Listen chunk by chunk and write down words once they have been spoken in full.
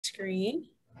screen.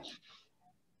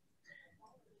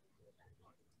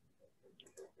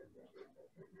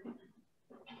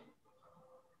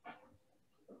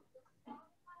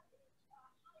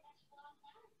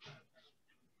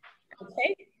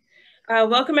 Okay.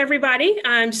 Welcome everybody.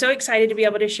 I'm so excited to be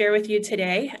able to share with you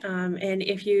today. And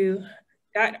if you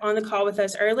got on the call with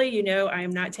us early, you know I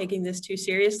am not taking this too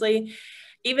seriously,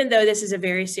 even though this is a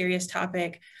very serious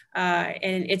topic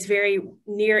and it's very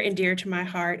near and dear to my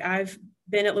heart. I've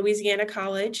been at Louisiana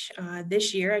College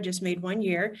this year. I just made 1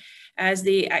 year as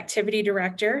the activity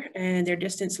director and their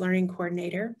distance learning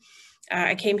coordinator.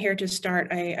 I came here to start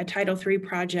a Title III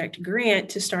project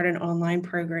grant to start an online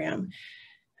program.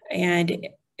 And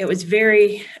it was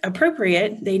very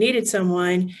appropriate. They needed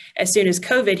someone as soon as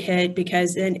COVID hit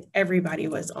because then everybody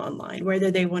was online, whether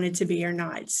they wanted to be or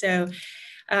not. So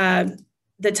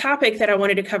the topic that I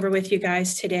wanted to cover with you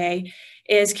guys today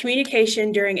is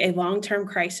communication during a long-term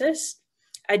crisis,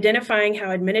 identifying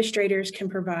how administrators can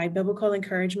provide biblical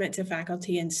encouragement to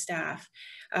faculty and staff.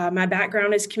 My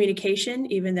background is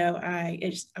communication, even though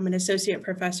I'm an associate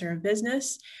professor of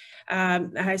business.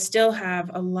 I still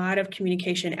have a lot of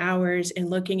communication hours in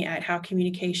looking at how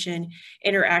communication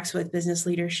interacts with business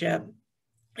leadership,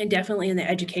 and definitely in the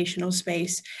educational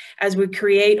space. As we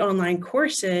create online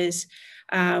courses,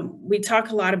 we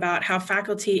talk a lot about how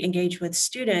faculty engage with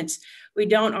students. We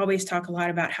don't always talk a lot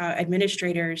about how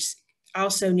administrators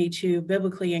also need to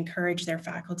biblically encourage their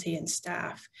faculty and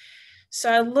staff. So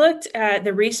I looked at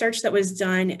the research that was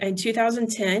done in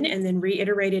 2010 and then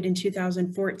reiterated in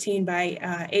 2014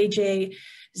 by AJ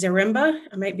Zaremba.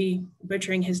 I might be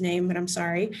butchering his name, but I'm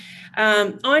sorry,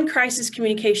 on crisis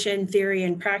communication theory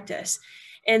and practice.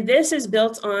 And this is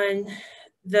built on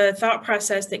the thought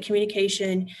process that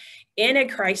communication in a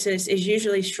crisis is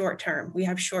usually short-term. We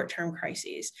have short-term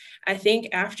crises. I think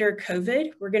after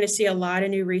COVID, we're going to see a lot of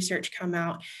new research come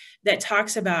out that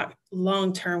talks about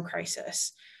long-term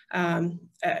crisis.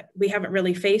 We haven't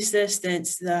really faced this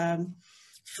since the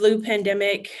flu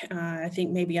pandemic, I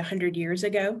think maybe 100 years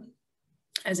ago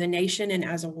as a nation and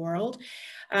as a world.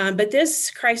 But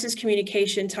this crisis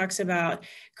communication talks about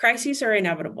crises are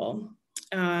inevitable.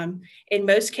 In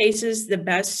most cases, the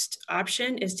best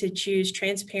option is to choose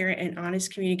transparent and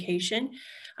honest communication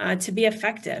to be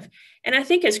effective. And I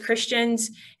think as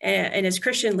Christians and as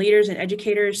Christian leaders and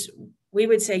educators, we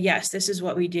would say, yes, this is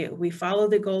what we do. We follow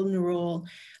the golden rule.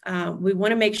 We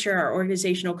want to make sure our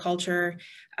organizational culture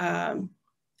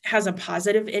has a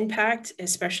positive impact,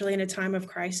 especially in a time of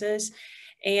crisis.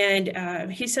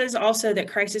 And he says also that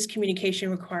crisis communication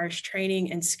requires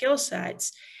training and skill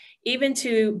sets, even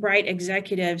to bright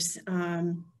executives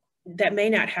that may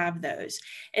not have those.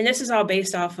 And this is all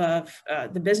based off of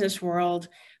the business world.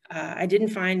 I didn't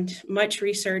find much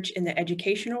research in the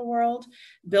educational world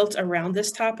built around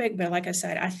this topic, but like I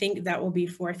said, I think that will be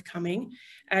forthcoming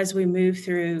as we move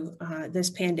through this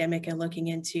pandemic and looking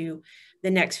into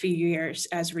the next few years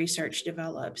as research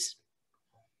develops.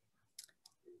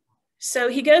 So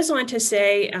he goes on to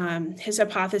say his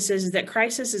hypothesis is that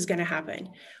crisis is going to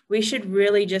happen. We should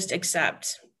really just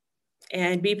accept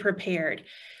and be prepared.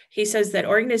 He says that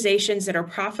organizations that are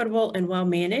profitable and well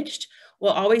managed will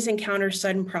always encounter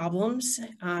sudden problems.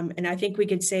 And I think we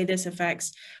could say this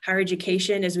affects higher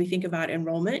education as we think about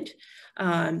enrollment,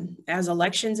 as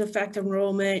elections affect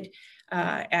enrollment,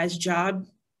 as job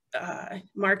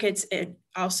markets it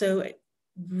also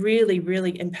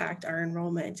really impact our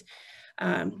enrollment.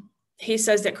 He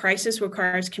says that crisis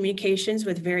requires communications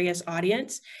with various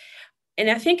audience. And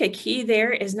I think a key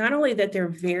there is not only that they're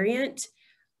variant,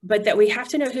 but that we have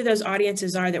to know who those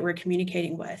audiences are that we're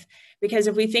communicating with. Because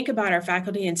if we think about our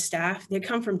faculty and staff, they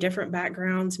come from different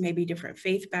backgrounds, maybe different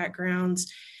faith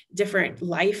backgrounds, different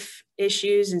life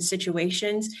issues and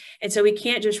situations. And so we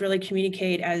can't just really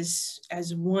communicate as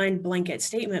one blanket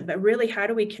statement, but really how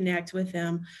do we connect with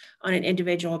them on an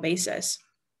individual basis?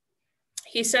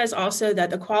 He says also that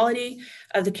the quality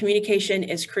of the communication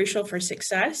is crucial for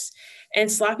success, and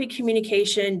sloppy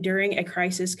communication during a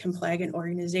crisis can plague an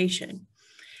organization.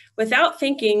 Without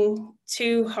thinking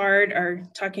too hard or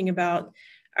talking about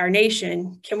our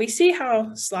nation, can we see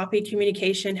how sloppy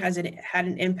communication has had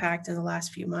an impact in the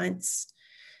last few months?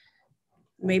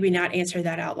 Maybe not answer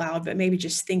that out loud, but maybe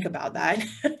just think about that.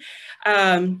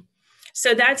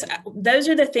 So those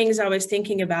are the things I was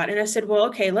thinking about. And I said, well,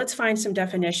 okay, let's find some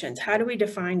definitions. How do we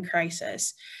define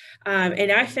crisis?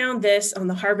 And I found this on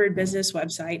the Harvard Business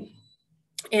website.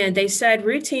 And they said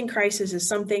routine crisis is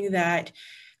something that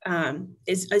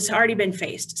it's already been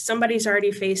faced. Somebody's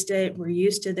already faced it. We're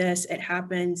used to this. It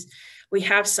happens. We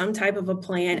have some type of a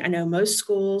plan. I know most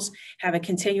schools have a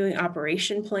continuing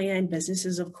operation plan.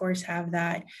 Businesses, of course, have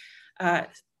that.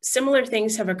 similar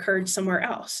things have occurred somewhere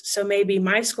else. So maybe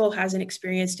my school hasn't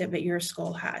experienced it, but your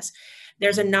school has.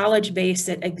 There's a knowledge base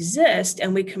that exists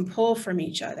and we can pull from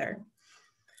each other.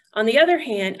 On the other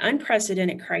hand,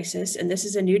 unprecedented crisis, and this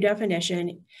is a new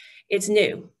definition, it's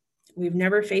new. We've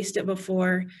never faced it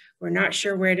before. We're not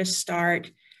sure where to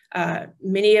start.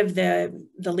 Many of the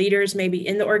leaders maybe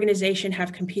in the organization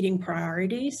have competing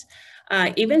priorities.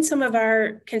 Even some of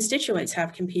our constituents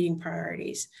have competing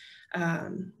priorities.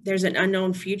 There's an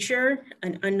unknown future,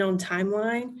 an unknown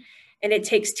timeline, and it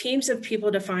takes teams of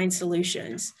people to find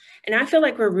solutions. And I feel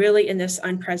like we're really in this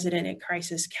unprecedented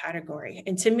crisis category.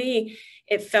 And to me,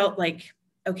 it felt like,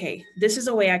 okay, this is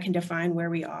a way I can define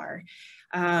where we are.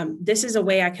 This is a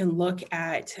way I can look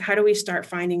at how do we start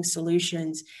finding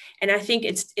solutions. And I think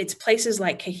it's places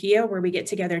like CAHEA where we get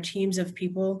together teams of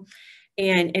people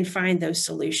and find those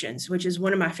solutions, which is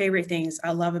one of my favorite things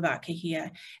I love about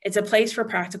CAHEA. It's a place for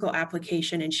practical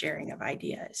application and sharing of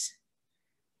ideas.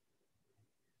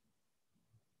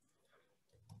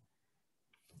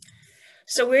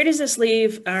 So where does this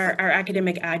leave our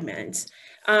academic admins?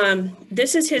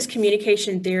 This is his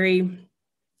communication theory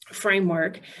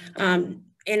framework. And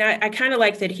I kind of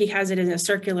like that he has it in a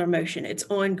circular motion. It's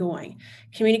ongoing.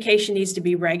 Communication needs to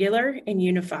be regular and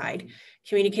unified.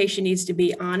 Communication needs to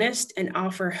be honest and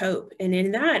offer hope. And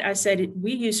in that, I said,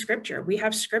 we use scripture. We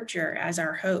have scripture as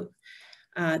our hope.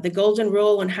 The golden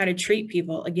rule on how to treat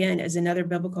people, again, is another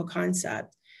biblical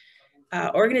concept.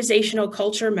 Organizational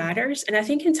culture matters. And I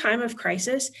think in time of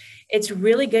crisis, it's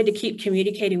really good to keep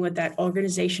communicating what that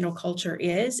organizational culture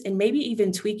is and maybe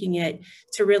even tweaking it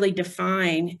to really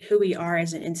define who we are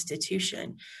as an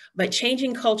institution. But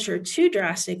changing culture too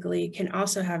drastically can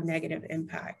also have negative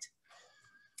impact.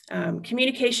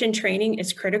 Communication training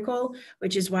is critical,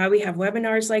 which is why we have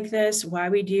webinars like this, why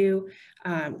we do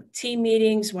team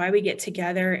meetings, why we get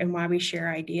together, and why we share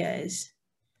ideas.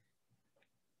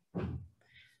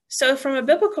 So from a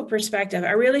biblical perspective,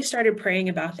 I really started praying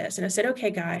about this. And I said, okay,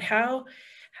 God,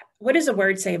 what does the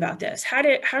word say about this?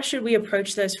 How should we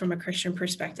approach this from a Christian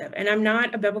perspective? And I'm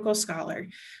not a biblical scholar,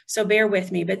 so bear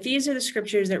with me, but these are the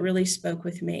scriptures that really spoke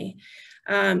with me.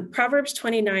 Proverbs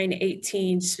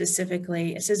 29:18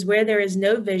 specifically, it says, where there is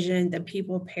no vision, the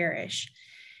people perish.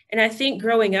 And I think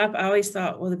growing up, I always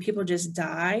thought, well, the people just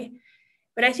die.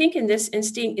 But I think in this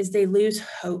instinct is they lose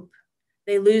hope.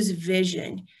 They lose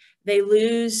vision. They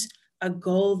lose a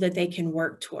goal that they can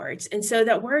work towards. And so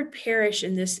that word perish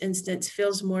in this instance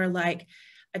feels more like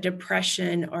a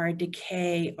depression or a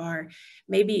decay, or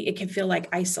maybe it can feel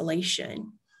like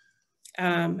isolation.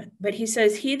 But he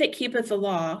says, he that keepeth the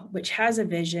law, which has a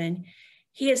vision,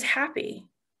 he is happy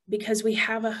because we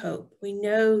have a hope. We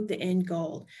know the end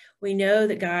goal. We know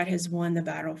that God has won the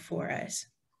battle for us.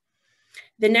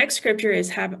 The next scripture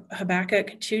is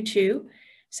Habakkuk 2:2.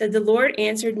 Said, the Lord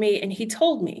answered me and he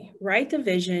told me, write the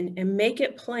vision and make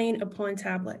it plain upon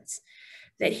tablets,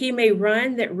 that he may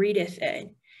run that readeth it.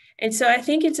 And so I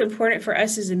think it's important for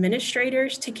us as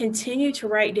administrators to continue to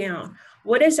write down,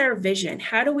 what is our vision?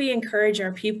 How do we encourage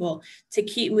our people to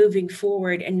keep moving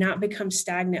forward and not become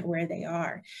stagnant where they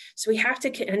are? So we have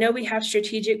to, I know we have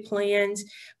strategic plans,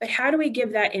 but how do we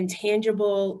give that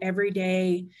intangible,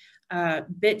 everyday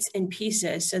bits and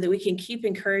pieces so that we can keep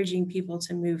encouraging people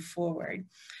to move forward?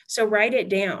 So write it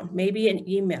down, maybe an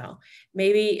email,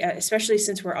 maybe, especially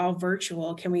since we're all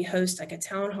virtual, can we host like a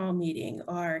town hall meeting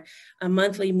or a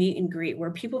monthly meet and greet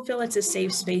where people feel it's a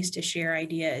safe space to share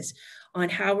ideas on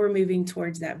how we're moving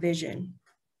towards that vision?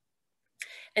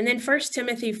 And then 1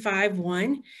 Timothy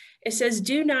 5:1, it says,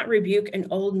 do not rebuke an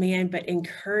old man, but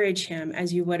encourage him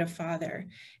as you would a father,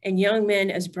 and young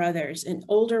men as brothers, and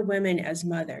older women as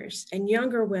mothers, and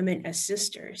younger women as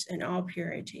sisters in all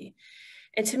purity.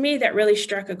 And to me, that really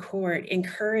struck a chord,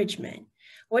 encouragement.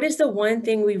 What is the one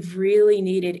thing we've really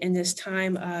needed in this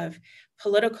time of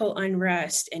political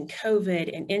unrest and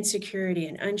COVID and insecurity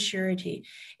and unsurety?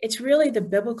 It's really the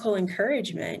biblical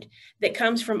encouragement that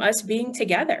comes from us being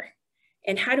together.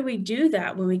 And how do we do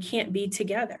that when we can't be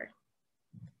together?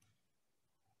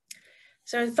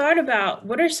 So I thought about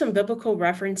what are some biblical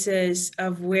references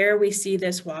of where we see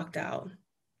this walked out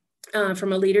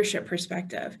from a leadership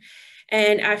perspective.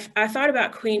 And I thought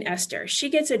about Queen Esther. She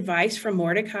gets advice from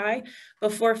Mordecai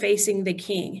before facing the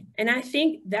king. And I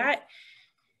think that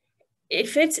it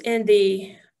fits in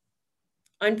the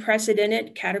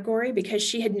unprecedented category because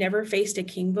she had never faced a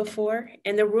king before.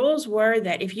 And the rules were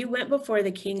that if you went before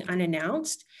the king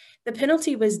unannounced, the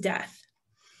penalty was death.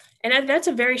 And that's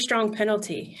a very strong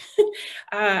penalty.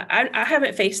 I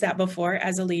haven't faced that before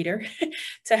as a leader,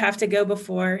 to have to go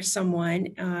before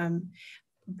someone.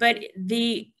 But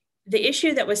the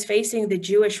issue that was facing the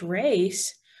Jewish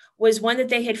race was one that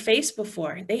they had faced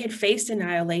before. They had faced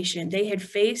annihilation. They had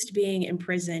faced being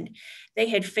imprisoned. They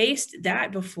had faced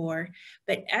that before,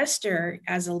 but Esther,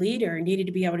 as a leader, needed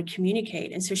to be able to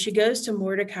communicate. And so she goes to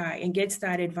Mordecai and gets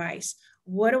that advice.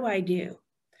 What do I do?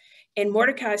 And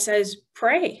Mordecai says,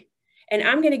 pray. And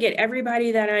I'm going to get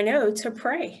everybody that I know to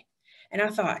pray. And I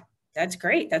thought, that's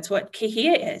great. That's what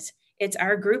CAHEA is. It's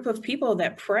our group of people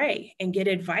that pray and get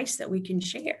advice that we can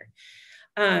share.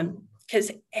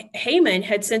 Because Haman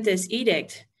had sent this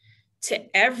edict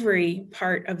to every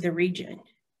part of the region.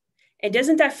 And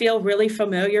doesn't that feel really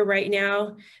familiar right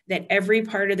now, that every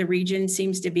part of the region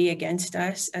seems to be against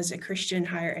us as a Christian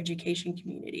higher education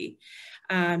community?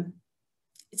 It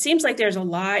seems like there's a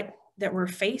lot that we're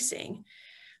facing.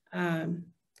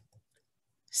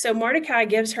 So Mordecai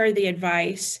gives her the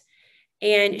advice,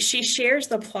 and she shares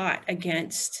the plot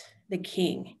against the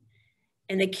king.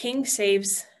 And the king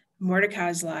saves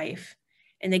Mordecai's life.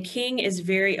 And the king is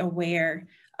very aware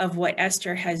of what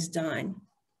Esther has done.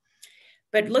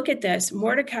 But look at this.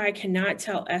 Mordecai cannot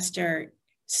tell Esther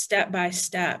step by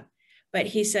step, but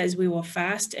he says, we will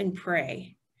fast and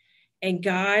pray, and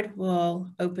God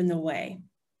will open the way.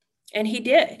 And he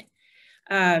did.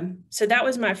 So that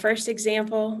was my first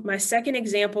example. My second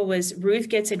example was Ruth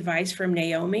gets advice from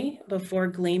Naomi before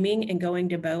gleaming and going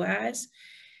to Boaz.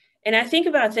 And I think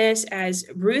about this as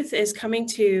Ruth is coming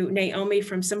to Naomi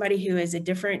from somebody who is a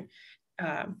different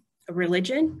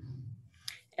religion.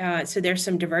 So there's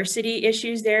some diversity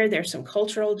issues there. There's some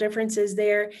cultural differences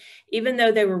there. Even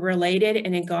though they were related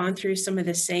and had gone through some of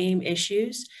the same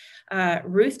issues,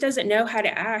 Ruth doesn't know how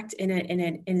to act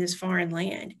in this foreign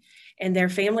land. And their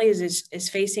family is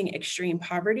facing extreme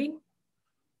poverty.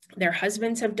 Their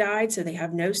husbands have died, so they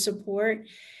have no support.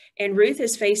 And Ruth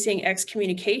is facing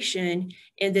excommunication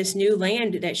in this new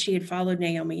land that she had followed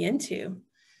Naomi into.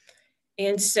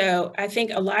 And so I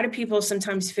think a lot of people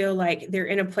sometimes feel like they're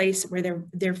in a place where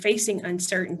they're facing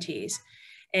uncertainties.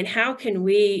 And how can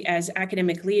we as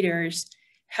academic leaders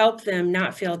help them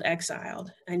not feel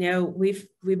exiled? I know we've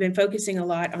been focusing a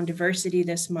lot on diversity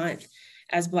this month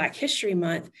as Black History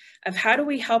Month, of how do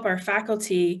we help our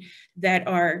faculty that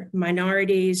are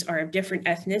minorities or of different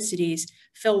ethnicities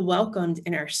feel welcomed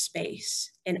in our space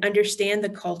and understand the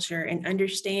culture and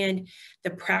understand the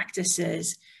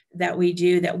practices that we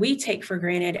do that we take for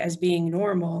granted as being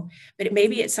normal, but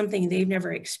maybe it's something they've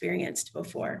never experienced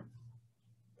before.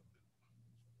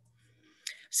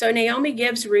 So Naomi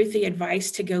gives Ruth the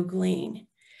advice to go glean.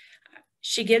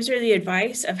 She gives her the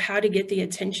advice of how to get the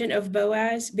attention of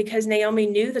Boaz because Naomi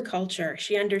knew the culture.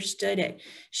 She understood it.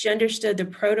 She understood the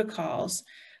protocols.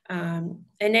 And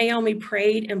Naomi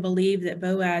prayed and believed that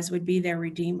Boaz would be their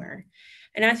redeemer.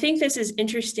 And I think this is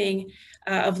interesting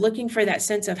of looking for that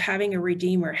sense of having a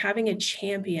redeemer, having a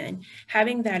champion,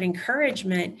 having that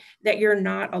encouragement that you're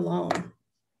not alone.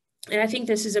 And I think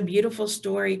this is a beautiful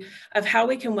story of how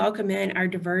we can welcome in our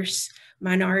diverse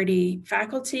minority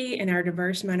faculty and our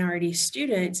diverse minority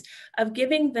students, of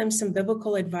giving them some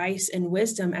biblical advice and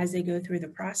wisdom as they go through the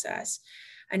process.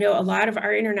 I know a lot of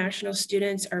our international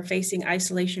students are facing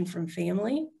isolation from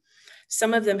family.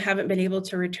 Some of them haven't been able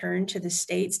to return to the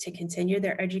States to continue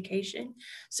their education.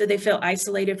 So they feel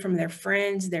isolated from their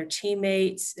friends, their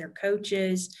teammates, their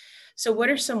coaches. So what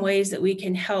are some ways that we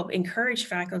can help encourage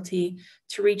faculty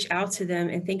to reach out to them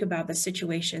and think about the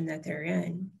situation that they're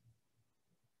in?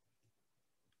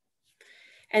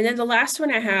 And then the last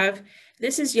one I have,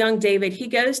 this is young David. He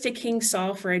goes to King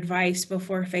Saul for advice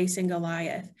before facing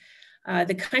Goliath.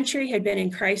 The country had been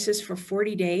in crisis for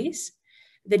 40 days.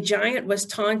 The giant was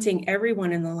taunting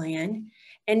everyone in the land,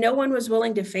 and no one was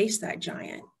willing to face that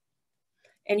giant.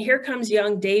 And here comes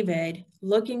young David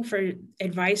looking for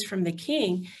advice from the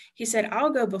king. He said, I'll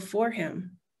go before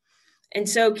him. And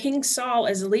so King Saul,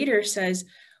 as a leader, says,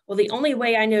 well, the only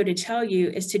way I know to tell you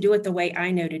is to do it the way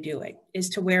I know to do it, is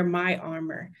to wear my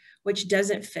armor, which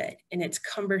doesn't fit and it's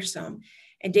cumbersome.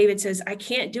 And David says, I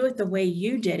can't do it the way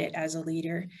you did it as a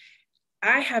leader.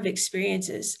 I have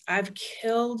experiences. I've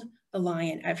killed the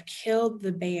lion. I've killed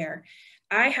the bear.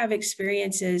 I have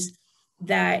experiences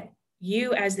that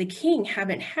you as the king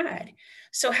haven't had.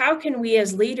 So how can we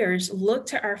as leaders look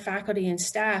to our faculty and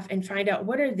staff and find out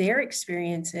what are their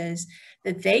experiences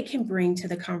that they can bring to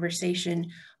the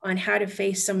conversation on how to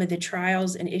face some of the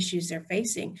trials and issues they're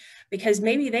facing? Because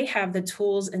maybe they have the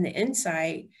tools and the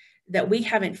insight that we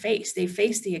haven't faced. They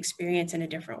face the experience in a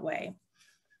different way.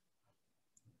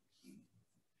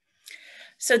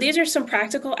 So these are some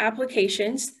practical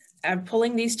applications. I'm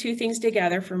pulling these two things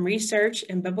together from research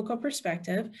and biblical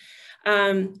perspective.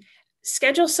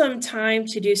 Schedule some time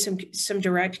to do some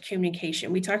direct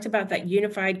communication. We talked about that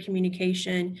unified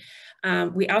communication.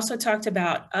 We also talked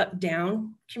about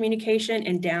up-down communication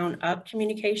and down-up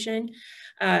communication.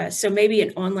 So maybe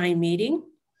an online meeting,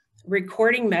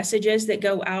 recording messages that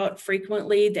go out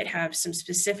frequently that have some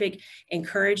specific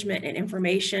encouragement and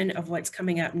information of what's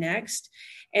coming up next,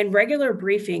 and regular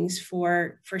briefings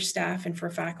for staff and for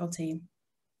faculty.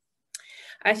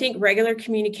 I think regular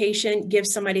communication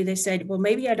gives somebody, they said, well,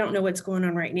 maybe I don't know what's going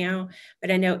on right now, but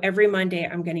I know every Monday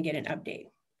I'm going to get an update.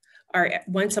 Or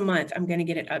once a month, I'm going to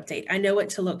get an update. I know what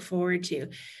to look forward to.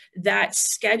 That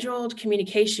scheduled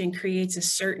communication creates a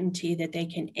certainty that they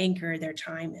can anchor their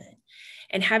time in.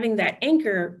 And having that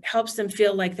anchor helps them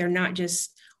feel like they're not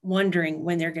just wondering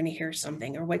when they're going to hear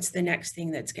something or what's the next thing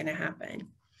that's going to happen.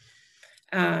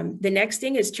 The next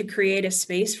thing is to create a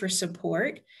space for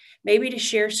support, maybe to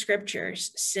share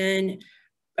scriptures, send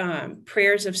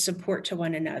prayers of support to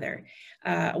one another.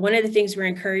 One of the things we're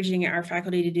encouraging our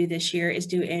faculty to do this year is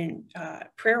do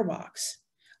prayer walks.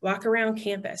 Walk around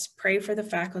campus, pray for the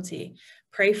faculty,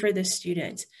 pray for the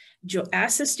students.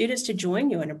 Ask the students to join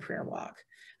you in a prayer walk.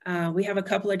 We have a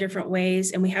couple of different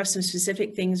ways, and we have some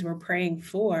specific things we're praying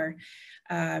for.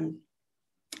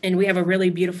 And we have a really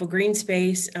beautiful green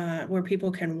space where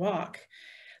people can walk.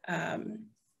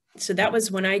 So that was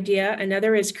one idea.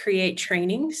 Another is create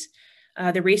trainings.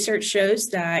 The research shows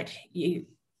that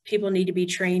people need to be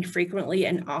trained frequently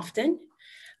and often.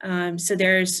 So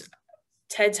there's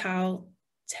TED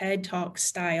Talk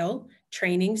style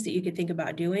trainings that you could think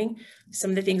about doing.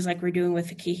 Some of the things like we're doing with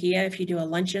the CAHEA, if you do a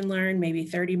lunch and learn, maybe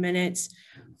 30 minutes,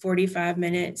 45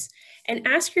 minutes, and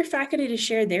ask your faculty to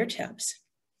share their tips.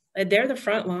 They're the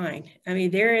front line. I mean,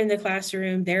 they're in the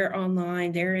classroom, they're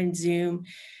online, they're in Zoom.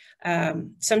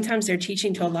 Sometimes they're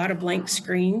teaching to a lot of blank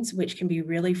screens, which can be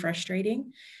really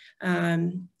frustrating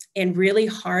and really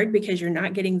hard because you're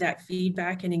not getting that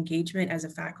feedback and engagement as a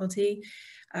faculty.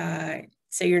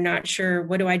 So you're not sure,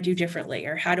 what do I do differently,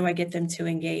 or how do I get them to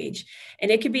engage?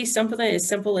 And it could be something as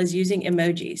simple as using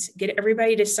emojis. Get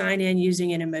everybody to sign in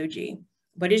using an emoji.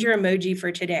 What is your emoji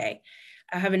for today?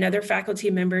 I have another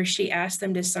faculty member, she asked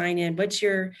them to sign in. What's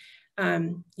your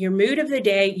mood of the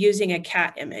day using a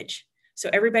cat image? So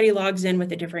everybody logs in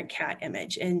with a different cat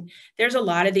image. And there's a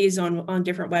lot of these on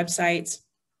different websites.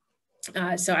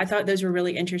 So I thought those were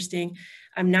really interesting.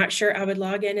 I'm not sure I would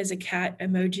log in as a cat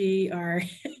emoji or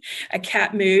a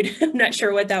cat mood. I'm not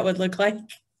sure what that would look like,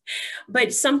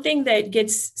 but something that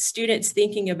gets students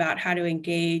thinking about how to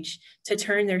engage, to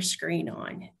turn their screen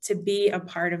on, to be a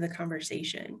part of the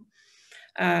conversation.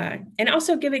 And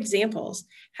also give examples,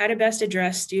 how to best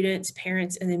address students,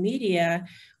 parents, and the media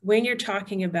when you're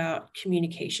talking about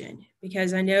communication,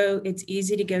 because I know it's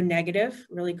easy to go negative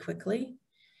really quickly.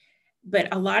 But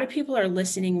a lot of people are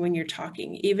listening when you're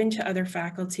talking, even to other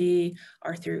faculty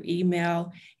or through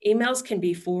email. Emails can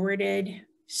be forwarded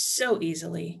so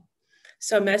easily.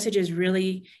 So a message is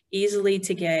really easily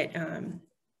to get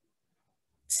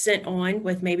sent on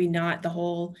with maybe not the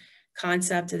whole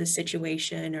concept of the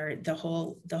situation or the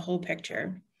whole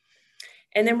picture.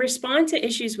 And then respond to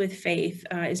issues with faith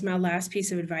is my last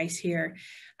piece of advice here.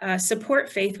 Support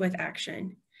faith with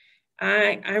action.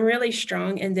 I'm really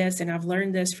strong in this, and I've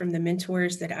learned this from the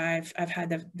mentors that I've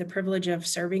had the privilege of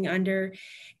serving under,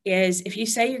 is if you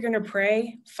say you're going to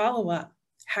pray, follow up.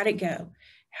 How'd it go?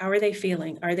 How are they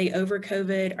feeling? Are they over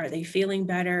COVID? Are they feeling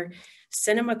better?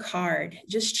 Send them a card.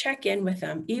 Just check in with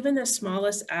them. Even the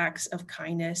smallest acts of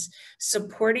kindness,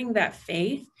 supporting that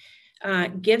faith,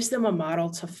 gives them a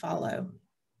model to follow.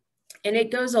 And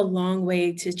it goes a long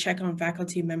way to check on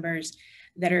faculty members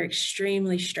that are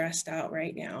extremely stressed out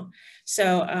right now.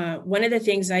 So one of the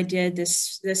things I did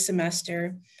this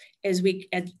semester is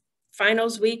at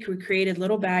finals week, we created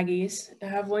little baggies. I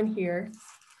have one here.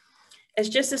 It's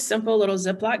just a simple little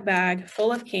Ziploc bag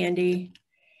full of candy.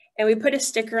 And we put a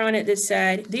sticker on it that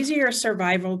said, these are your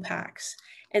survival packs.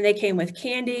 And they came with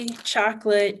candy,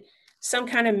 chocolate, some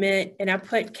kind of mint, and I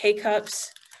put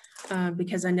K-cups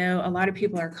because I know a lot of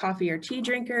people are coffee or tea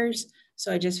drinkers.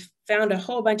 So I just found a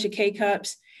whole bunch of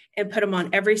K-cups and put them on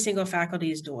every single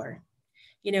faculty's door.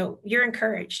 You know, you're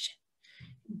encouraged.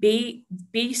 Be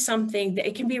something that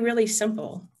it can be really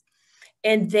simple.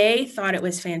 And they thought it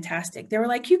was fantastic. They were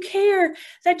like, you care.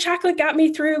 That chocolate got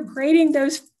me through grading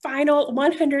those final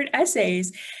 100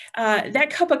 essays. That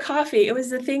cup of coffee, it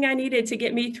was the thing I needed to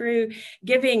get me through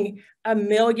giving 1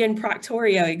 million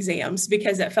proctorio exams,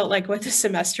 because that felt like what the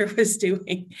semester was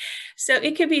doing. So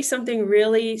it could be something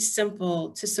really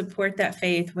simple to support that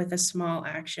faith with a small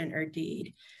action or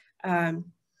deed. And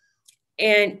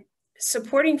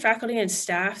supporting faculty and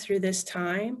staff through this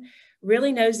time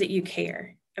really knows that you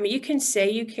care. I mean, you can say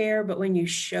you care, but when you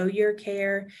show your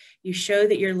care, you show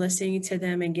that you're listening to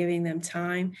them and giving them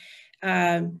time,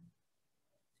 sometimes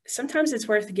it's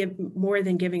worth more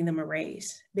than giving them a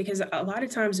raise, because a lot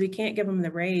of times we can't give them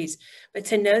the raise, but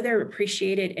to know they're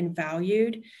appreciated and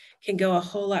valued can go a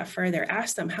whole lot further.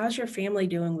 Ask them, how's your family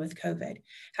doing with COVID?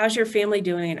 How's your family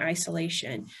doing in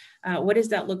isolation? What does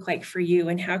that look like for you?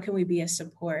 And how can we be a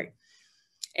support?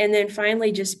 And then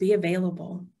finally, just be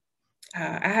available.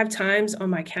 I have times on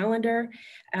my calendar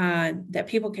that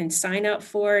people can sign up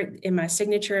for. In my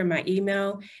signature in my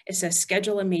email, it says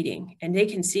schedule a meeting, and they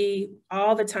can see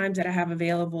all the times that I have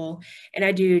available. And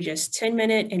I do just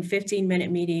 10-minute and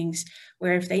 15-minute meetings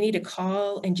where if they need to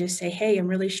call and just say, hey, I'm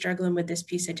really struggling with this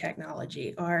piece of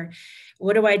technology, or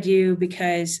what do I do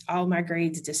because all my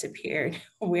grades disappeared?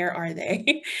 Where are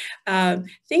they?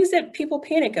 Things that people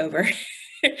panic over.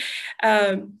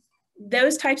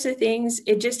 Those types of things,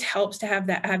 it just helps to have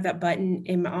that button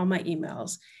in all my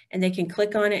emails, and they can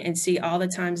click on it and see all the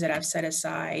times that I've set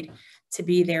aside to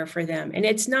be there for them. And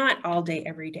it's not all day,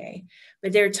 every day,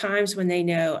 but there are times when they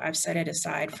know I've set it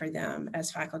aside for them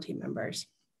as faculty members.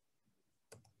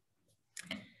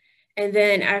 And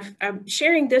then I'm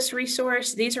sharing this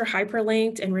resource. These are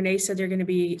hyperlinked, and Renee said they're going to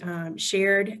be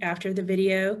shared after the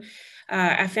video.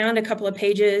 I found a couple of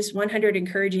pages, 100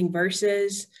 encouraging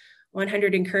verses,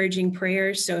 100 encouraging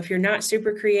prayers. So if you're not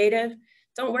super creative,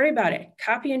 don't worry about it.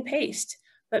 Copy and paste,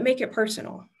 but make it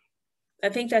personal. I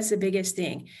think that's the biggest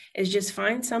thing, is just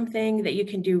find something that you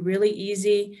can do really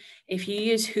easy. If you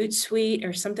use Hootsuite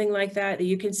or something like that, that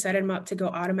you can set them up to go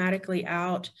automatically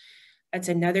out. That's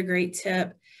another great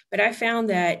tip. But I found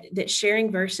that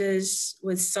sharing verses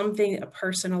with something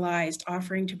personalized,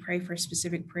 offering to pray for a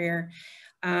specific prayer,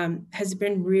 has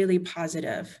been really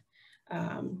positive.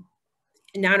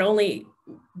 Not only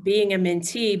being a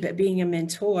mentee, but being a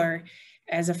mentor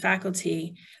as a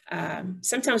faculty.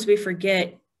 Sometimes we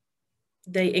forget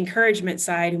the encouragement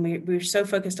side, and we're so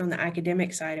focused on the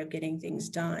academic side of getting things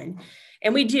done.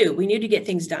 And we need to get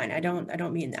things done. I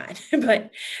don't mean that,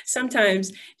 but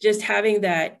sometimes just having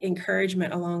that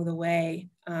encouragement along the way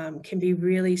can be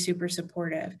really super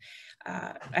supportive.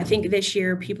 I think this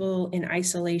year people in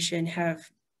isolation have,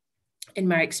 in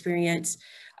my experience,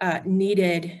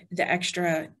 needed the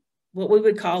extra, what we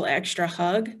would call extra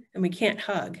hug, and we can't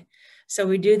hug. So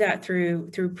we do that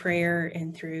through prayer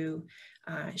and through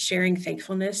sharing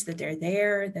thankfulness that they're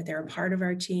there, that they're a part of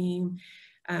our team.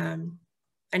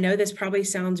 I know this probably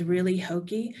sounds really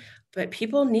hokey, but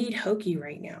people need hokey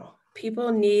right now.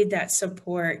 People need that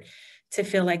support to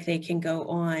feel like they can go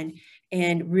on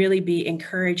and really be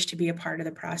encouraged to be a part of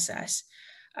the process.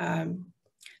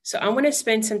 So I want to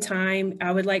spend some time.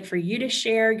 I would like for you to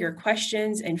share your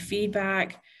questions and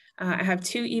feedback. I have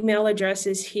 2 email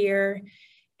addresses here.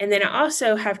 And then I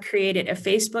also have created a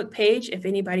Facebook page if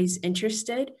anybody's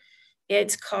interested.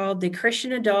 It's called the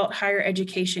Christian Adult Higher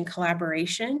Education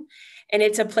Collaboration. And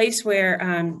it's a place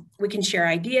where we can share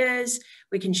ideas,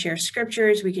 we can share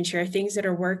scriptures, we can share things that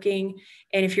are working.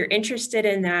 And if you're interested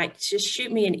in that, just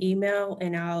shoot me an email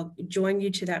and I'll join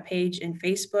you to that page in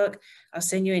Facebook. I'll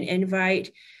send you an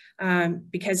invite.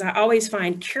 Because I always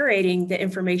find curating the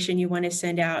information you want to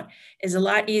send out is a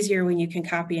lot easier when you can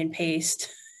copy and paste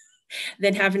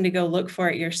than having to go look for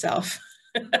it yourself.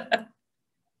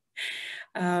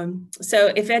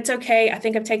 So if that's okay, I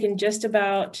think I've taken just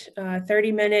about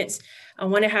 30 minutes. I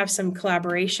want to have some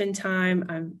collaboration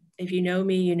time. If you know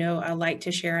me, you know I like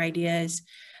to share ideas.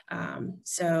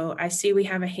 So I see we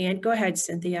have a hand. Go ahead,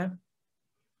 Cynthia.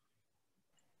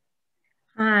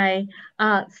 Hi,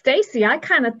 Stacey, I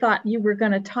kind of thought you were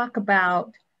going to talk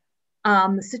about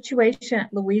the situation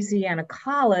at Louisiana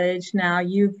College. Now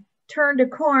you've turned a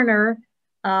corner,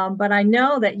 but I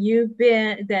know that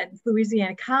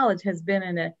Louisiana College has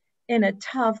been in a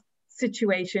tough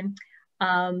situation.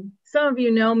 Some of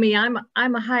you know me,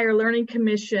 I'm a Higher Learning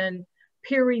Commission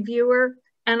peer reviewer,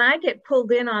 and I get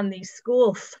pulled in on these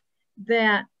schools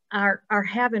that are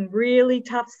having really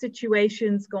tough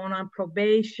situations, going on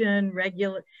probation,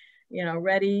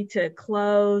 ready to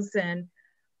close. And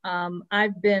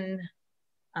I've been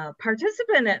a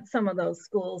participant at some of those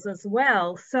schools as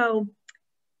well. So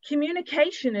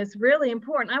communication is really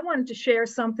important. I wanted to share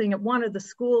something at one of the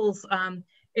schools.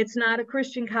 It's not a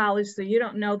Christian college, so you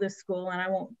don't know this school, and I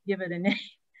won't give it a name.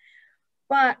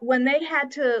 But when they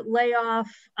had to lay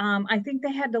off, I think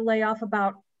they had to lay off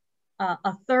about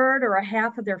a third or a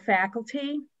half of their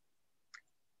faculty.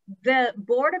 The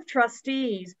Board of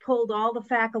Trustees pulled all the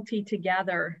faculty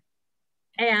together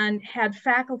and had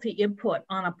faculty input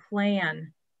on a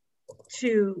plan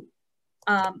to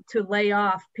lay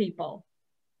off people.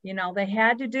 You know, they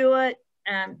had to do it.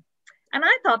 And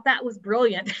I thought that was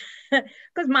brilliant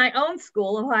because my own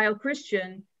school, Ohio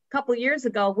Christian, a couple of years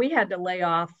ago, we had to lay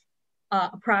off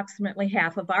approximately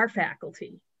half of our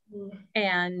faculty.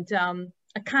 And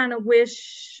I kind of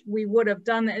wish we would have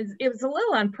done that. It was a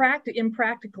little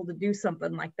impractical to do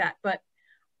something like that, but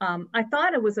I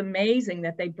thought it was amazing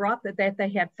that they brought that they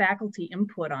had faculty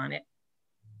input on it.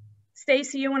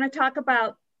 Stacey, you want to talk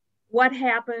about what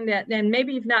happened and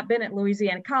maybe you've not been at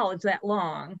Louisiana College that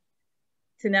long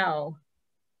to know.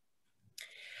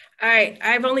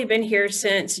 I've only been here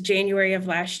since January of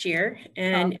last year,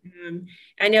 and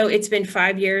I know it's been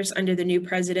 5 years under the new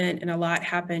president, and a lot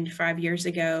happened 5 years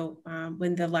ago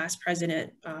when the last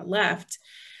president left.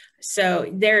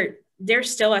 So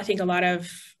there's still, I think, a lot of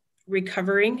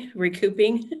recouping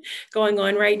going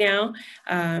on right now,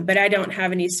 but I don't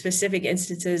have any specific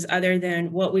instances other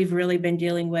than what we've really been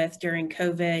dealing with during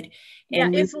COVID.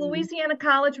 And is Louisiana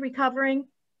College recovering?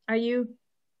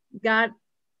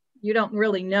 You don't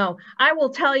really know. I will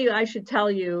tell you, I should tell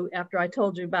you after I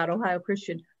told you about Ohio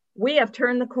Christian, we have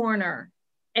turned the corner,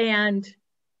 and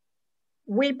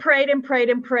we prayed and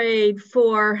prayed and prayed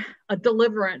for a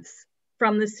deliverance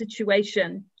from this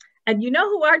situation. And you know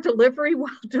who our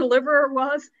deliverer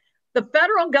was? The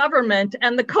federal government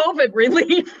and the COVID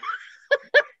relief.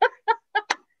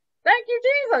 Thank you,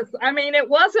 Jesus. I mean, it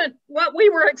wasn't what we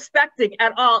were expecting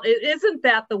at all. Isn't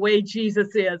that the way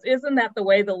Jesus is? Isn't that the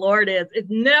way the Lord is?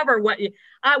 It's never what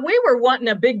we were wanting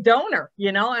a big donor,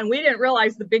 you know, and we didn't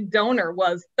realize the big donor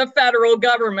was the federal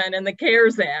government and the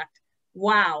CARES Act.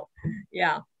 Wow.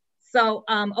 Yeah. So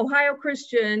Ohio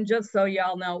Christian, just so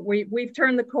y'all know, we've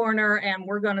turned the corner and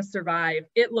we're going to survive.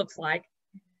 It looks like.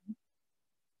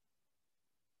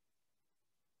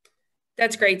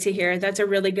 That's great to hear. That's a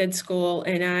really good school.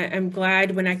 And I'm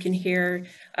glad when I can hear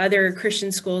other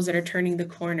Christian schools that are turning the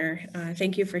corner.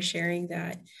 Thank you for sharing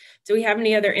that. Do we have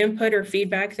any other input or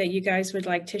feedback that you guys would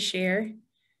like to share?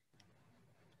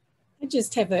 I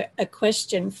just have a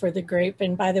question for the group.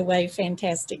 And by the way,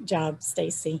 fantastic job,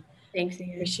 Stacey. Thanks,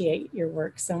 Ian. Appreciate your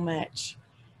work so much.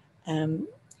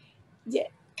 Yeah,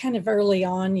 kind of early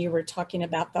on, you were talking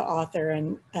about the author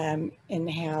and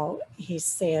how he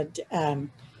said,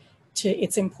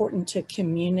 it's important to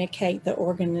communicate the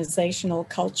organizational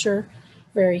culture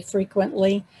very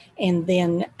frequently, and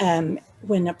then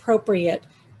when appropriate,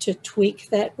 to tweak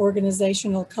that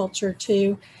organizational culture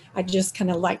too. I just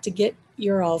kind of like to get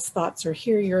your all's thoughts or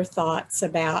hear your thoughts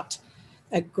about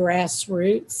a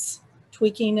grassroots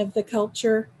tweaking of the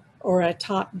culture or a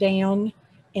top-down.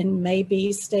 And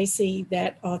maybe, Stacey,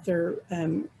 that author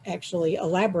actually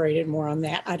elaborated more on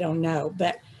that. I don't know,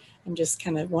 but I'm just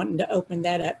kind of wanting to open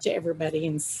that up to everybody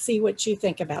and see what you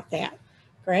think about that.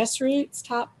 Grassroots,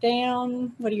 top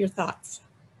down, what are your thoughts?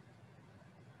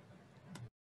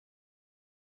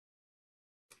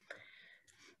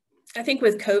 I think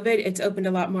with COVID, it's opened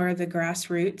a lot more of the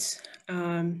grassroots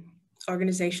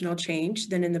organizational change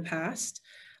than in the past,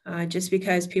 just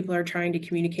because people are trying to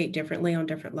communicate differently on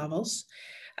different levels.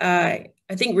 I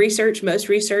think most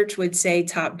research would say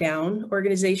top-down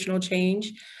organizational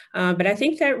change. But I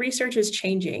think that research is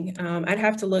changing. I'd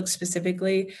have to look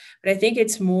specifically, but I think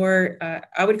it's more,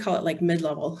 I would call it like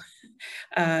mid-level.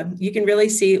 You can really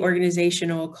see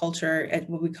organizational culture at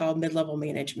what we call mid-level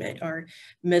management or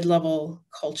mid-level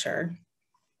culture.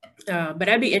 But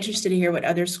I'd be interested to hear what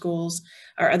other schools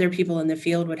or other people in the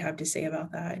field would have to say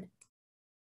about that.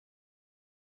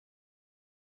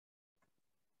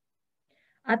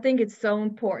 I think it's so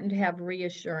important to have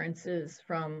reassurances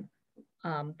from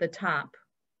the top.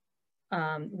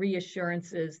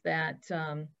 Reassurances that,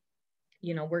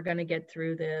 you know, we're going to get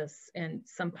through this, and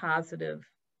some positive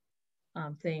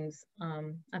things.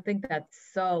 I think that's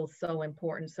so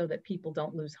important so that people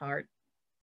don't lose heart.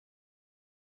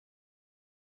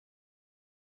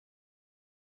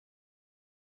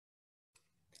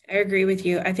 I agree with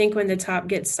you. I think when the top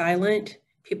gets silent,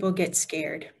 people get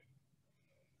scared.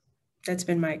 That's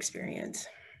been my experience.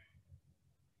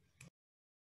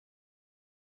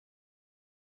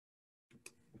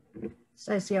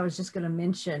 Stacey, I was just going to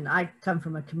mention, I come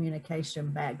from a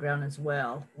communication background as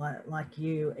well, like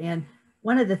you. And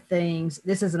one of the things,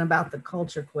 this isn't about the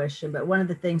culture question, but one of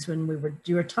the things when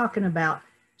you were talking about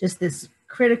just this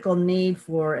critical need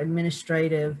for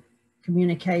administrative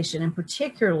communication, and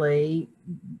particularly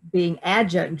being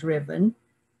adjunct driven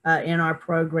in our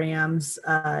programs,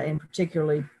 and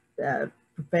particularly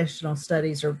professional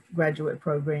studies or graduate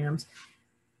programs.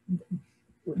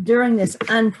 During this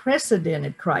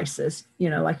unprecedented crisis, you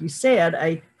know, like you said,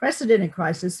 a precedented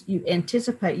crisis, you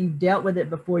anticipate, you've dealt with it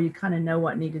before, you kind of know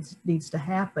what needs to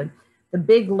happen. The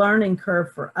big learning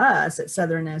curve for us at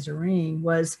Southern Nazarene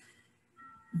was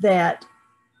that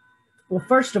well,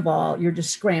 first of all, you're just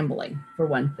scrambling for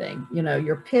one thing. You know,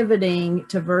 you're pivoting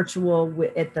to virtual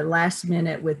at the last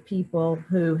minute with people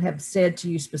who have said to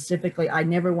you specifically, I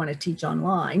never want to teach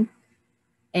online.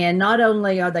 And not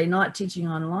only are they not teaching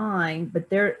online, but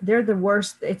they're the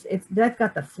worst. They've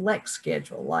got the flex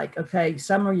schedule. Like, okay,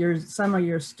 some of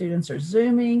your students are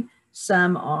Zooming,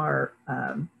 some are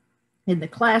in the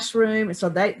classroom. So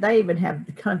they even have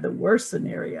kind of the worst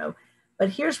scenario. But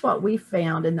here's what we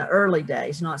found in the early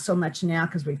days, not so much now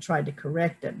because we've tried to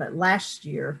correct it, but last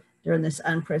year during this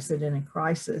unprecedented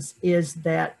crisis, is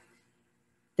that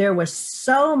there was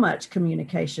so much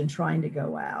communication trying to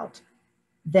go out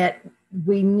that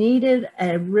we needed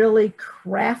a really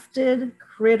crafted,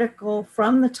 critical,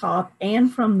 from the top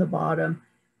and from the bottom,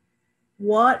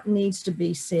 what needs to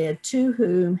be said, to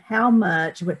whom, how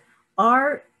much. But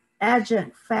our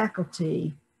adjunct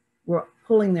faculty were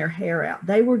pulling their hair out.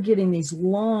 They were getting these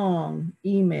long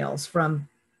emails from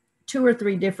 2 or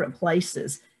 3 different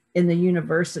places in the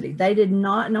university. They did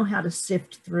not know how to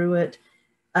sift through it.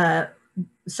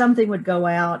 Something would go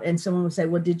out and someone would say,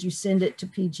 well, did you send it to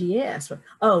PGS?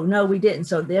 Oh, no, we didn't.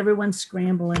 So everyone's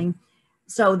scrambling.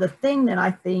 So the thing that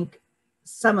I think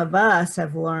some of us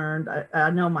have learned, I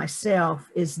know myself,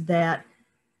 is that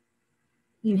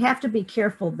you have to be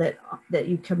careful that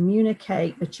you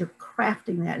communicate, that you're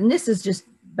crafting that. And this is just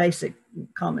basic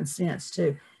common sense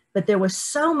too. But there was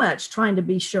so much trying to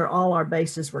be sure all our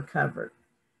bases were covered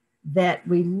that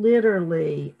we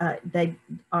literally,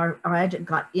 our adjunct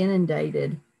got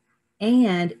inundated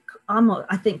and almost,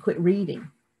 I think, quit reading.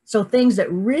 So things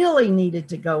that really needed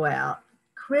to go out,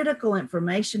 critical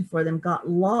information for them, got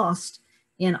lost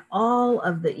in all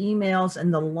of the emails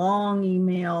and the long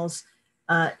emails,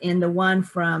 in the one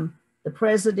from the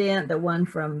president, the one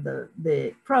from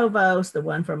the provost, the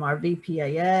one from our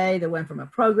VPAA, the one from a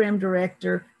program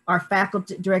director, our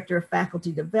faculty director of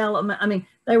faculty development. I mean,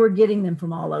 they were getting them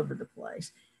from all over the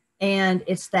place. And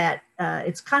it's that,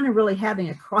 it's kind of really having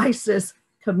a crisis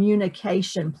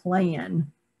communication plan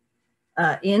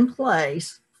in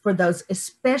place for those,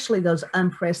 especially those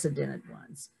unprecedented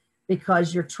ones,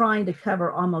 because you're trying to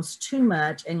cover almost too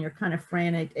much and you're kind of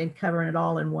frantic and covering it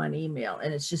all in one email,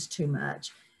 and it's just too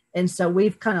much. And so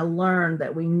we've kind of learned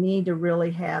that we need to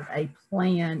really have a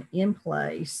plan in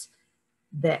place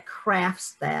that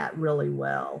crafts that really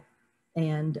well.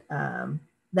 And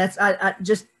that's I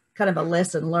just kind of a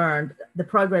lesson learned. The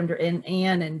program, and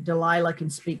Ann and Delilah can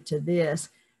speak to this,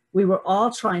 we were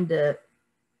all trying to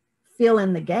fill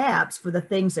in the gaps for the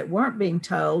things that weren't being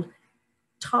told,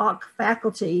 talk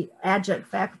faculty, adjunct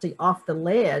faculty off the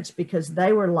ledge, because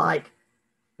they were like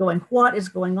going, what is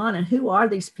going on and who are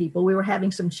these people? We were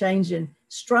having some change in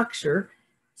structure.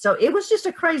 So it was just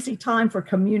a crazy time for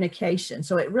communication.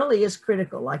 So it really is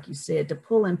critical, like you said, to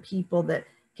pull in people that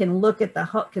can look at the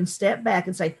hook, can step back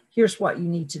and say, here's what you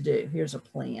need to do. Here's a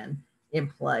plan in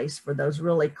place for those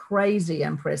really crazy,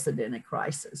 unprecedented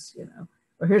crises, you know,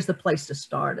 or here's the place to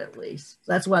start at least.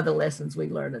 So that's one of the lessons we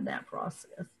learned in that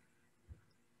process.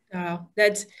 Oh,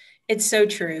 it's so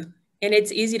true. And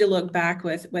it's easy to look back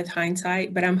with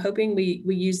hindsight, but I'm hoping we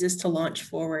use this to launch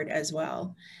forward as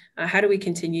well. How do we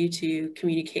continue to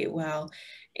communicate well?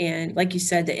 And like you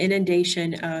said, the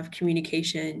inundation of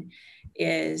communication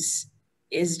is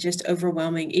just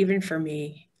overwhelming, even for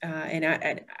me.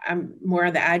 And I'm more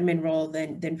of the admin role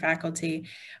than faculty.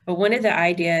 But one of the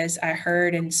ideas I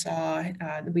heard and saw,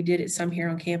 we did it some here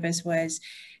on campus, was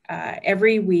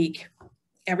every week,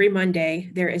 every Monday,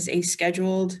 there is a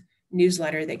scheduled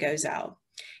newsletter that goes out.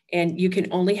 And you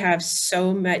can only have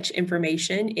so much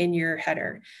information in your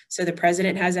header. So the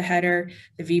president has a header,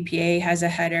 the VPA has a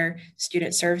header,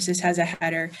 student services has a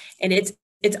header, and it's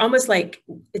almost like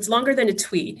it's longer than a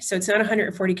tweet. So it's not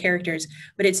 140 characters,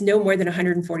 but it's no more than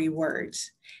 140 words.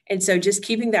 And so just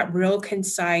keeping that real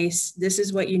concise, this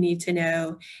is what you need to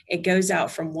know. It goes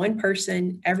out from one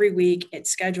person every week.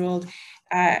 It's scheduled.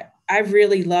 I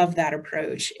really love that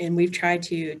approach. And we've tried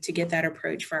to get that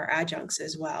approach for our adjuncts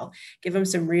as well. Give them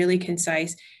some really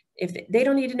concise, if they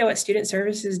don't need to know what student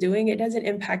service is doing, it doesn't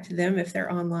impact them if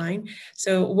they're online.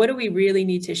 So what do we really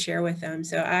need to share with them?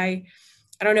 So I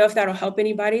don't know if that'll help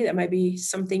anybody. That might be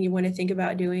something you want to think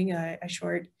about doing, a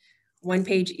short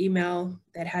one-page email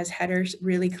that has headers,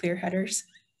 really clear headers.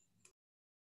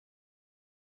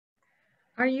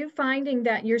 Are you finding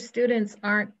that your students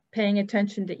aren't paying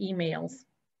attention to emails?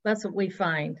 That's what we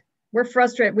find. We're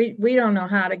frustrated. We don't know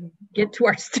how to get to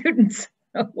our students.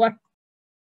 What?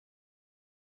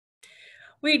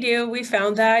 We do. We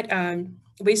found that.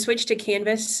 We switched to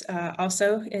Canvas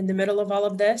also in the middle of all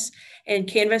of this, and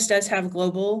Canvas does have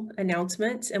global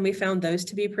announcements, and we found those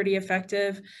to be pretty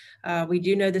effective. We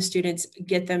do know the students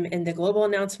get them in the global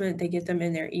announcement, they get them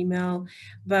in their email,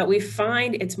 but we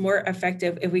find it's more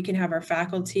effective if we can have our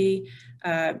faculty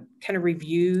kind of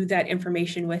review that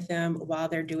information with them while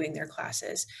they're doing their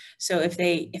classes. So if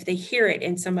they hear it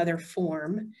in some other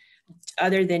form,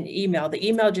 other than email, the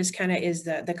email just kind of is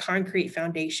the concrete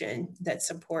foundation that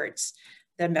supports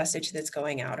the message that's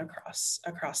going out across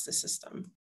the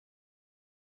system.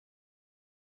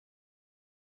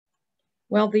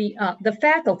 Well, the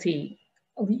faculty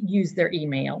use their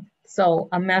email. So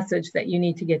a message that you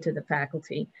need to get to the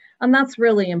faculty. And that's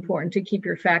really important to keep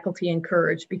your faculty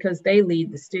encouraged because they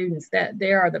lead the students, that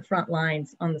they are the front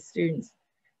lines on the students.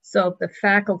 So if the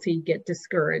faculty get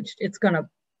discouraged, it's going to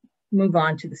move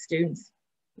on to the students.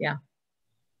 Yeah.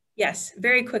 Yes,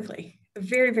 very quickly,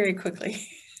 very, very quickly.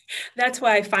 That's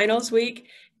why finals week,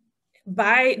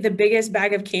 buy the biggest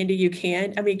bag of candy you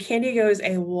can. I mean, candy goes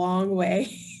a long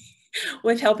way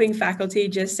with helping faculty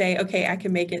just say, okay, I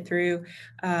can make it through.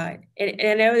 And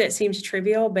I know that seems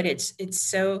trivial, but it's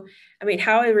so, I mean,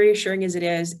 how reassuring is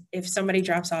if somebody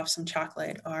drops off some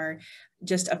chocolate or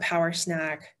just a power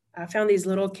snack. I found these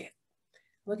little,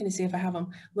 looking to see if I have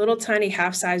them, little tiny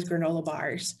half-size granola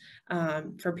bars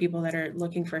for people that are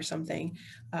looking for something.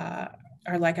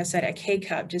 Or like I said, a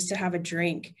K-cup just to have a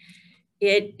drink.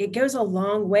 It goes a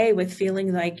long way with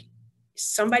feeling like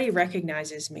somebody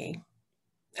recognizes me.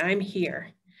 I'm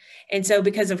here. And so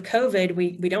because of COVID,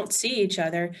 we don't see each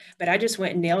other, but I just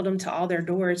went and nailed them to all their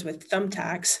doors with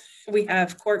thumbtacks. We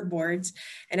have cork boards,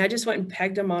 and I just went and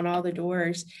pegged them on all the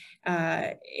doors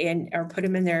or put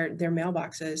them in their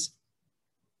mailboxes.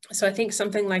 So I think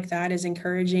something like that is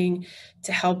encouraging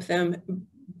to help them,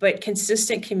 but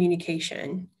consistent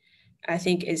communication, I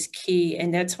think, is key.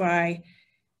 And that's why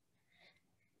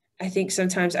I think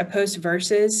sometimes I post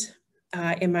verses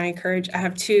in my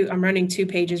I'm running 2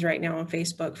 pages right now on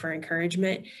Facebook for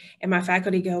encouragement. And my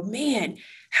faculty go, man,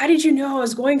 how did you know I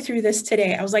was going through this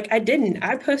today? I was like, I didn't.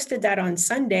 I posted that on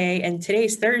Sunday and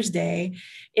today's Thursday.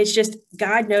 It's just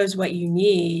God knows what you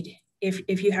need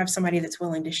if you have somebody that's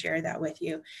willing to share that with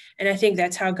you. And I think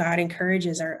that's how God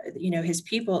encourages his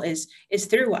people is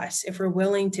through us, if we're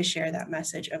willing to share that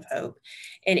message of hope.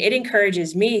 And it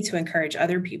encourages me to encourage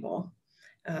other people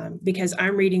because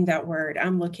I'm reading that word,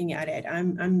 I'm looking at it,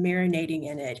 I'm marinating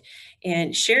in it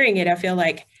and sharing it. I feel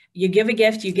like you give a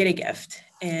gift, you get a gift.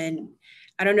 And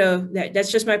I don't know,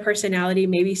 that's just my personality.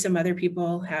 Maybe some other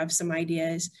people have some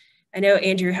ideas. I know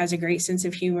Andrew has a great sense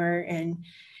of humor and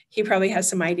he probably has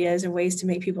some ideas and ways to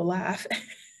make people laugh.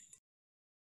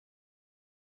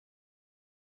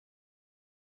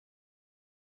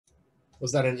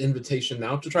 Was that an invitation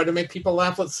now to try to make people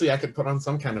laugh? Let's see, I could put on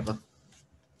some kind of a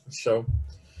show.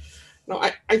 No,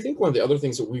 I think one of the other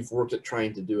things that we've worked at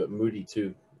trying to do at Moody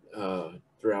too,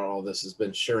 throughout all this has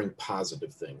been sharing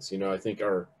positive things. I think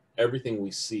everything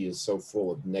we see is so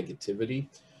full of negativity,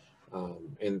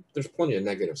 and there's plenty of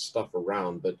negative stuff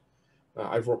around, but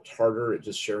I've worked harder at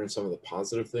just sharing some of the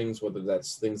positive things, whether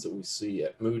that's things that we see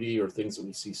at Moody or things that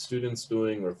we see students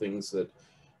doing or things that,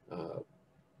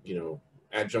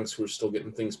 adjuncts who are still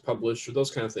getting things published or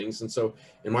those kind of things. And so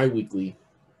in my weekly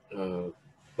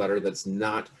letter that's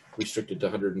not restricted to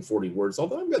 140 words,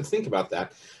 although I'm going to think about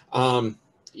that,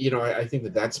 I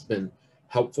think that's been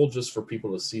helpful just for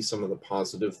people to see some of the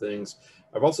positive things.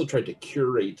 I've also tried to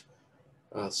curate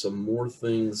some more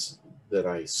things that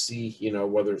I see,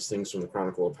 whether it's things from the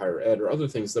Chronicle of Higher Ed or other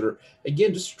things that are,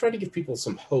 again, just to try to give people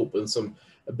some hope and some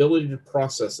ability to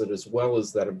process it, as well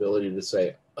as that ability to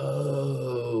say,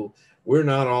 oh, we're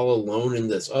not all alone in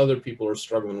this. Other people are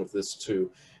struggling with this too.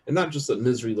 And not just that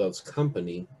misery loves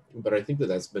company, but I think that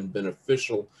that's been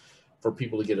beneficial for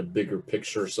people to get a bigger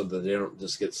picture so that they don't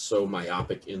just get so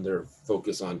myopic in their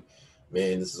focus on,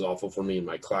 man, this is awful for me in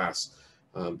my class,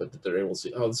 but that they're able to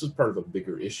see, oh, this is part of a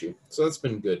bigger issue. So that's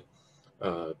been good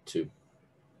too.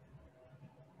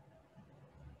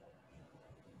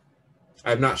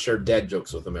 I've not shared dad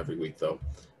jokes with them every week though,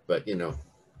 but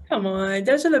Come on,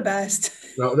 those are the best.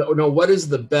 No, what is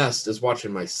the best is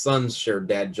watching my sons share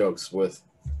dad jokes with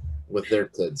their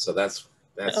kids. So that's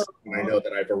when I know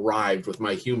that I've arrived with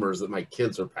my humors, that my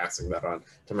kids are passing that on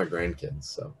to my grandkids.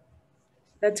 So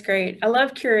that's great. I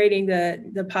love curating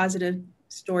the positive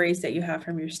stories that you have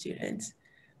from your students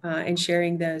and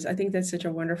sharing those. I think that's such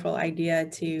a wonderful idea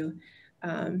to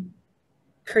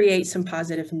create some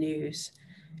positive news.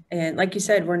 And like you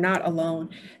said, we're not alone.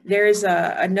 There's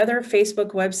another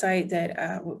Facebook website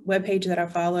webpage that I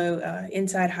follow,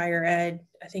 Inside Higher Ed,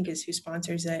 I think is who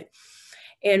sponsors it.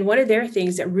 And one of their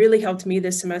things that really helped me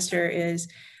this semester is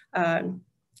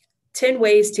 10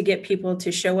 ways to get people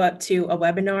to show up to a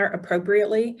webinar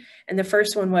appropriately. And the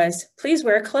first one was, please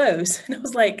wear clothes. And I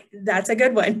was like, that's a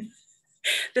good one.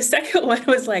 The second one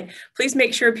was like, please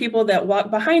make sure people that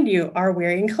walk behind you are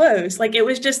wearing clothes. Like, it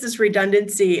was just this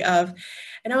redundancy of,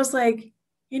 and I was like,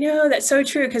 you know, that's so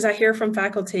true, because I hear from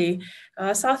faculty,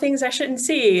 I saw things I shouldn't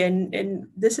see, and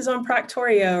this is on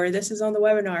Proctorio, or this is on the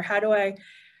webinar. How do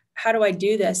I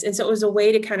do this? And so it was a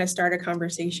way to kind of start a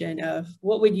conversation of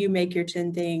what would you make your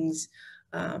 10 things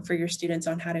for your students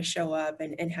on how to show up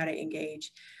and how to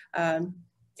engage.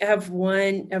 I've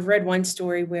read one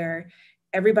story where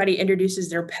everybody introduces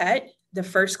their pet the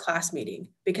first class meeting,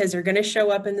 because they're going to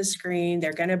show up in the screen,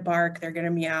 they're going to bark, they're going to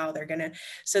meow,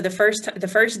 so the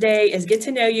first day is get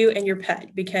to know you and your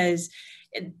pet, because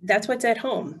that's what's at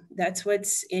home, that's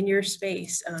what's in your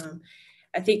space.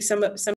 I think some